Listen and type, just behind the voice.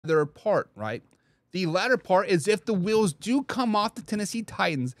latter part, right? The latter part is if the wheels do come off the Tennessee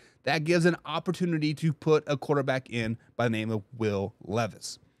Titans, that gives an opportunity to put a quarterback in by the name of Will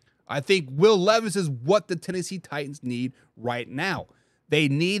Levis. I think Will Levis is what the Tennessee Titans need right now. They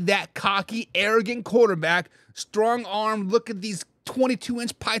need that cocky, arrogant quarterback, strong arm, look at these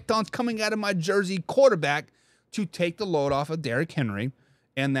 22-inch pythons coming out of my jersey quarterback to take the load off of Derrick Henry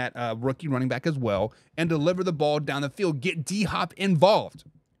and that rookie running back as well and deliver the ball down the field, get D-Hop involved.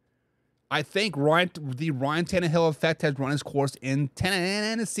 I think the Ryan Tannehill effect has run its course in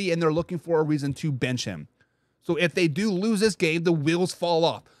Tennessee, and they're looking for a reason to bench him. So if they do lose this game, the wheels fall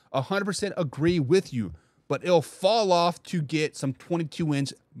off. 100% agree with you, but it'll fall off to get some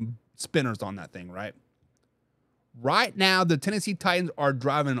 22-inch spinners on that thing, right? Right now, the Tennessee Titans are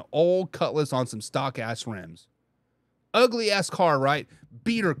driving an old Cutlass on some stock-ass rims. Ugly-ass car, right?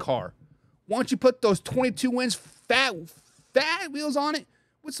 Beater car. Why don't you put those 22-inch fat wheels on it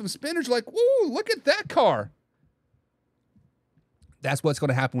with some spinners? Like, ooh, look at that car. That's what's going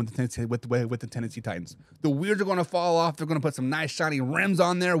to happen with the Tennessee Titans. The wheels are going to fall off. They're going to put some nice shiny rims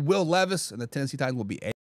on there. Will Levis and the Tennessee Titans will be